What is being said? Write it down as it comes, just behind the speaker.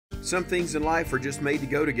Some things in life are just made to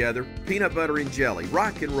go together. Peanut butter and jelly,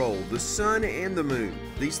 rock and roll, the sun and the moon.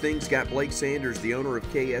 These things got Blake Sanders, the owner of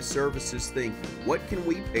KS Services, thinking, what can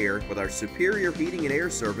we pair with our superior heating and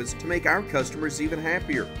air service to make our customers even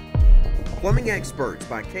happier? Plumbing Experts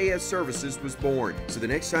by KS Services was born, so the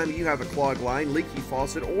next time you have a clogged line, leaky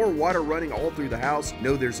faucet, or water running all through the house,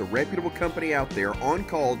 know there's a reputable company out there on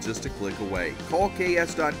call just a click away. Call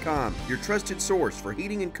KS.com, your trusted source for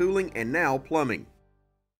heating and cooling and now plumbing.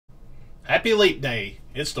 Happy Leap Day!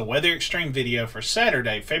 It's the Weather Xtreme video for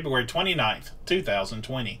Saturday, February 29th,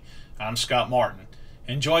 2020. I'm Scott Martin.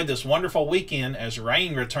 Enjoy this wonderful weekend as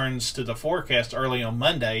rain returns to the forecast early on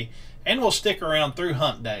Monday and will stick around through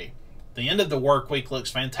Hump Day. The end of the work week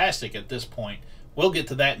looks fantastic at this point. We'll get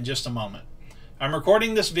to that in just a moment. I'm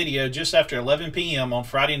recording this video just after 11 p.m. on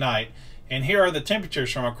Friday night, and here are the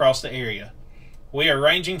temperatures from across the area. We are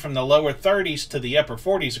ranging from the lower 30s to the upper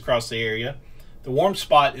 40s across the area. The warm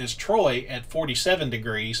spot is Troy at 47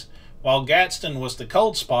 degrees, while Gadsden was the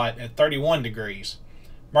cold spot at 31 degrees.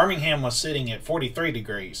 Birmingham was sitting at 43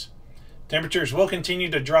 degrees. Temperatures will continue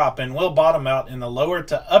to drop and will bottom out in the lower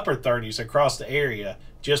to upper 30s across the area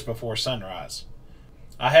just before sunrise.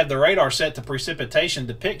 I have the radar set to precipitation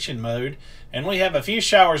depiction mode, and we have a few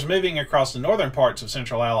showers moving across the northern parts of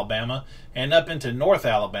central Alabama and up into North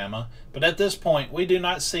Alabama, but at this point we do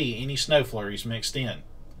not see any snow flurries mixed in.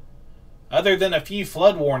 Other than a few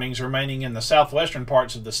flood warnings remaining in the southwestern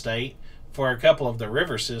parts of the state for a couple of the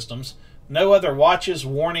river systems, no other watches,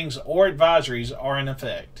 warnings, or advisories are in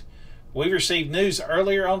effect. We received news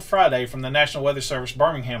earlier on Friday from the National Weather Service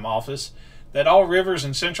Birmingham office that all rivers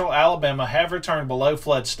in central Alabama have returned below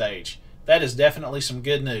flood stage. That is definitely some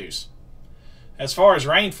good news. As far as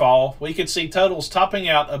rainfall, we could see totals topping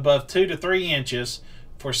out above 2 to 3 inches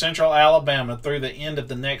for central Alabama through the end of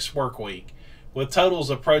the next work week, with totals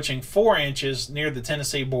approaching 4 inches near the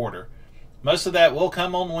Tennessee border. Most of that will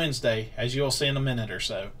come on Wednesday, as you'll see in a minute or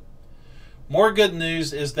so. More good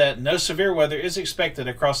news is that no severe weather is expected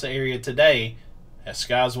across the area today, as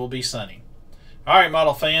skies will be sunny. Alright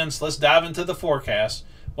model fans, let's dive into the forecast.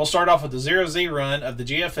 We'll start off with the 0Z run of the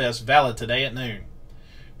GFS valid today at noon.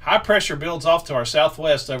 High pressure builds off to our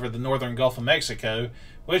southwest over the northern Gulf of Mexico,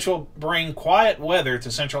 which will bring quiet weather to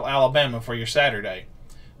central Alabama for your Saturday.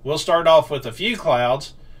 We'll start off with a few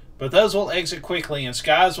clouds, but those will exit quickly and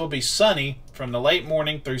skies will be sunny from the late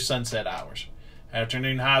morning through sunset hours.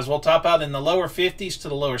 Afternoon highs will top out in the lower 50s to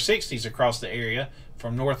the lower 60s across the area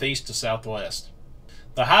from northeast to southwest.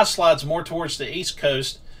 The high slides more towards the east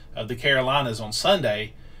coast of the Carolinas on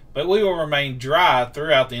Sunday, but we will remain dry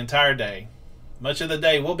throughout the entire day. Much of the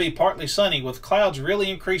day will be partly sunny, with clouds really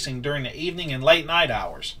increasing during the evening and late night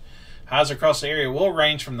hours. Highs across the area will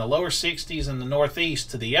range from the lower 60s in the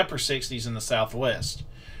northeast to the upper 60s in the southwest.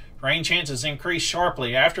 Rain chances increase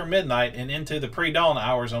sharply after midnight and into the pre-dawn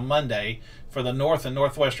hours on Monday for the north and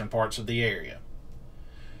northwestern parts of the area.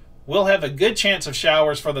 We'll have a good chance of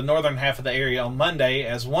showers for the northern half of the area on Monday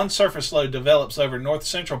as one surface low develops over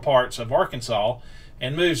north-central parts of Arkansas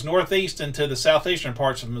and moves northeast into the southeastern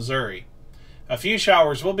parts of Missouri. A few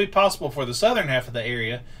showers will be possible for the southern half of the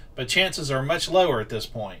area, but chances are much lower at this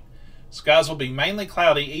point. Skies will be mainly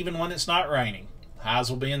cloudy even when it's not raining. Highs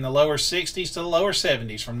will be in the lower 60s to the lower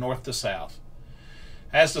 70s from north to south.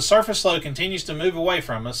 As the surface low continues to move away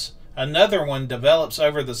from us, another one develops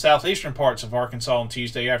over the southeastern parts of Arkansas on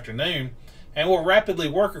Tuesday afternoon and will rapidly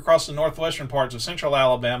work across the northwestern parts of central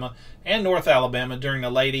Alabama and North Alabama during the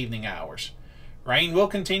late evening hours. Rain will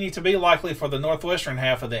continue to be likely for the northwestern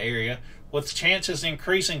half of the area, with chances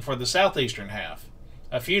increasing for the southeastern half.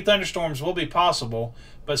 A few thunderstorms will be possible,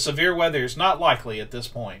 but severe weather is not likely at this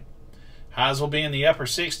point. Highs will be in the upper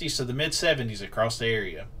 60s to the mid-70s across the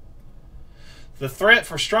area. The threat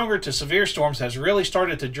for stronger to severe storms has really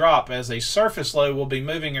started to drop as a surface low will be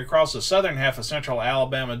moving across the southern half of central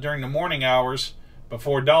Alabama during the morning hours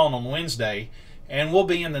before dawn on Wednesday and will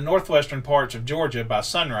be in the northwestern parts of Georgia by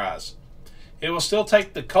sunrise. It will still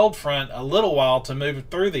take the cold front a little while to move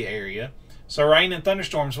through the area, so rain and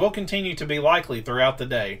thunderstorms will continue to be likely throughout the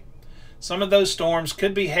day. Some of those storms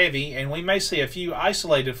could be heavy, and we may see a few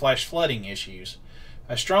isolated flash flooding issues.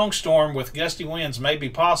 A strong storm with gusty winds may be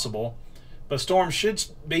possible, but storms should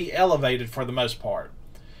be elevated for the most part.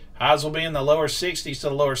 Highs will be in the lower 60s to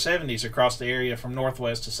the lower 70s across the area from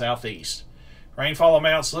northwest to southeast. Rainfall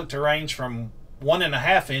amounts look to range from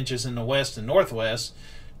 1.5 inches in the west and northwest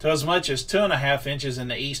to as much as 2.5 inches in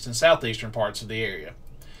the east and southeastern parts of the area.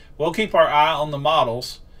 We'll keep our eye on the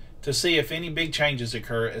models to see if any big changes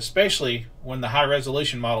occur, especially when the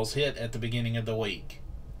high-resolution models hit at the beginning of the week.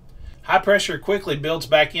 High pressure quickly builds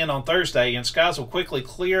back in on Thursday, and skies will quickly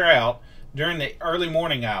clear out during the early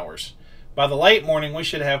morning hours. By the late morning, we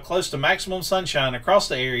should have close to maximum sunshine across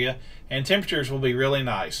the area, and temperatures will be really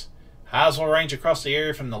nice. Highs will range across the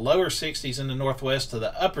area from the lower 60s in the northwest to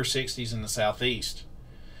the upper 60s in the southeast.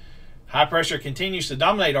 High pressure continues to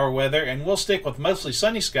dominate our weather, and we'll stick with mostly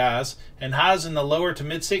sunny skies and highs in the lower to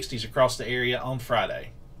mid 60s across the area on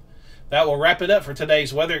Friday. That will wrap it up for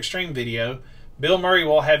today's Weather Xtreme video. Bill Murray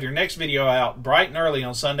will have your next video out bright and early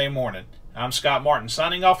on Sunday morning. I'm Scott Martin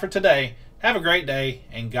signing off for today. Have a great day,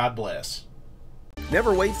 and God bless.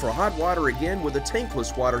 Never wait for hot water again with a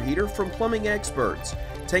tankless water heater from Plumbing Experts.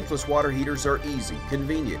 Tankless water heaters are easy,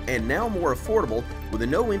 convenient, and now more affordable with a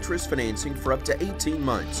no-interest financing for up to 18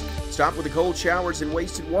 months. Stop with the cold showers and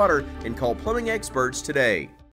wasted water and call Plumbing Experts today.